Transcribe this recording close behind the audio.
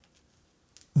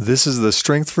This is the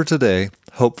Strength for Today,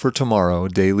 Hope for Tomorrow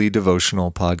daily devotional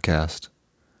podcast.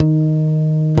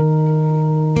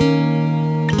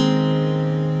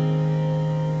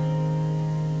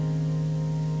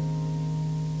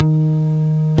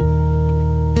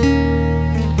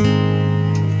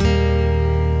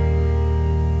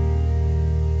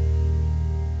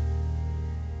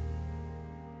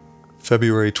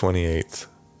 February 28th,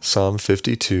 Psalm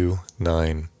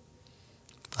 52:9.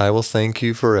 I will thank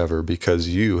you forever because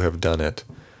you have done it.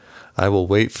 I will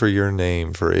wait for your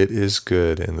name, for it is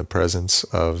good in the presence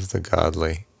of the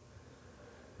godly.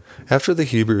 After the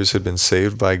Hebrews had been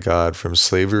saved by God from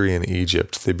slavery in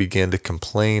Egypt, they began to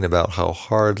complain about how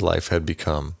hard life had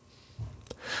become.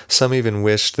 Some even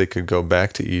wished they could go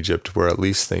back to Egypt, where at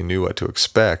least they knew what to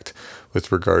expect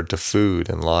with regard to food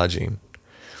and lodging.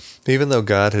 Even though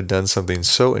God had done something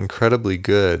so incredibly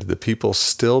good, the people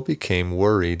still became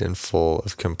worried and full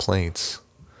of complaints.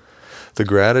 The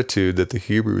gratitude that the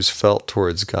Hebrews felt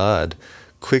towards God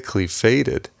quickly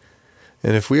faded.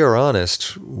 And if we are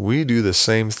honest, we do the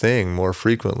same thing more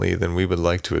frequently than we would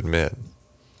like to admit.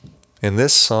 In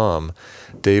this psalm,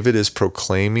 David is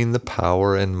proclaiming the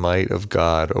power and might of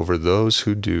God over those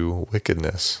who do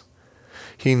wickedness.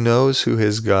 He knows who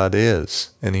his God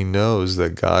is, and he knows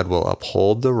that God will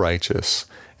uphold the righteous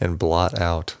and blot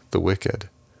out the wicked.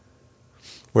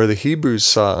 Where the Hebrews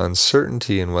saw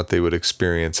uncertainty in what they would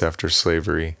experience after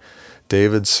slavery,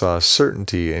 David saw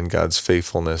certainty in God's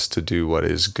faithfulness to do what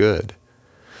is good.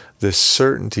 This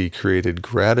certainty created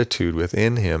gratitude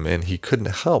within him, and he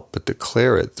couldn't help but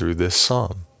declare it through this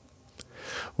psalm.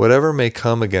 Whatever may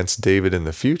come against David in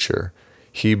the future,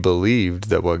 he believed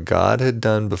that what God had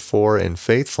done before in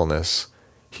faithfulness,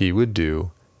 he would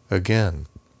do again.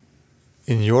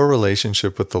 In your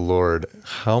relationship with the Lord,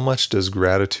 how much does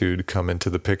gratitude come into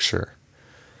the picture?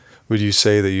 Would you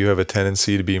say that you have a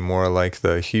tendency to be more like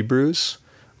the Hebrews,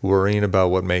 worrying about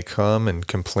what may come and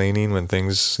complaining when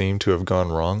things seem to have gone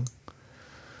wrong?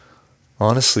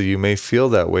 Honestly, you may feel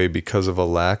that way because of a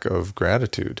lack of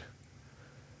gratitude.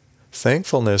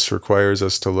 Thankfulness requires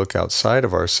us to look outside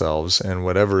of ourselves and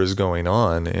whatever is going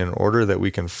on in order that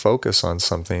we can focus on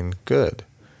something good.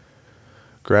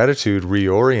 Gratitude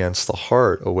reorients the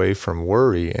heart away from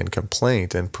worry and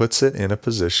complaint and puts it in a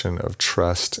position of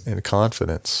trust and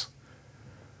confidence.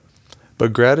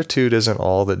 But gratitude isn't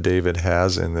all that David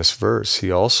has in this verse.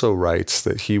 He also writes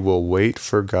that he will wait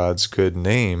for God's good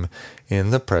name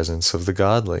in the presence of the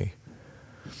godly.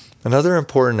 Another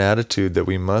important attitude that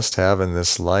we must have in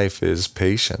this life is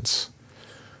patience.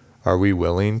 Are we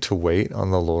willing to wait on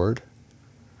the Lord?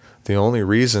 The only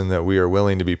reason that we are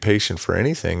willing to be patient for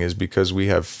anything is because we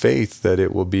have faith that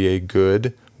it will be a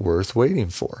good worth waiting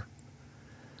for.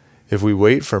 If we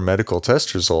wait for medical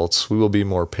test results, we will be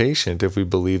more patient if we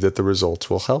believe that the results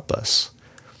will help us.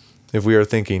 If we are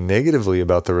thinking negatively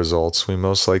about the results, we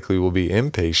most likely will be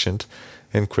impatient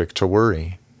and quick to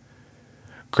worry.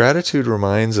 Gratitude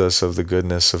reminds us of the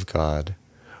goodness of God,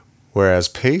 whereas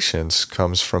patience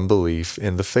comes from belief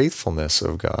in the faithfulness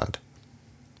of God.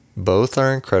 Both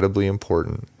are incredibly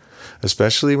important,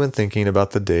 especially when thinking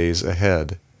about the days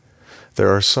ahead. There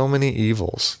are so many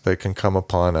evils that can come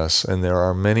upon us, and there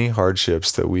are many hardships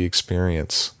that we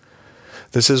experience.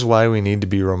 This is why we need to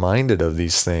be reminded of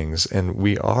these things, and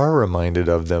we are reminded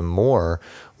of them more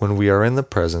when we are in the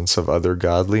presence of other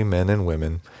godly men and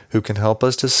women who can help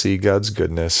us to see God's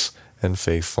goodness and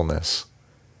faithfulness.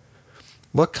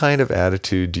 What kind of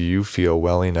attitude do you feel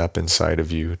welling up inside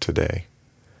of you today?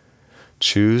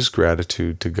 Choose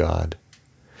gratitude to God.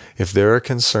 If there are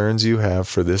concerns you have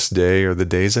for this day or the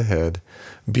days ahead,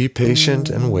 be patient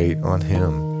and wait on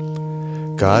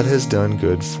Him. God has done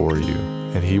good for you,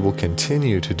 and He will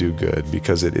continue to do good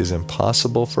because it is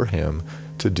impossible for Him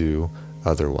to do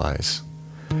otherwise.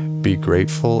 Be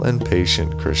grateful and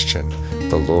patient, Christian.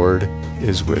 The Lord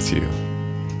is with you.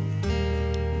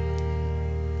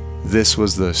 This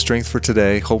was the Strength for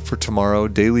Today, Hope for Tomorrow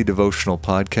daily devotional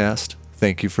podcast.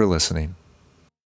 Thank you for listening.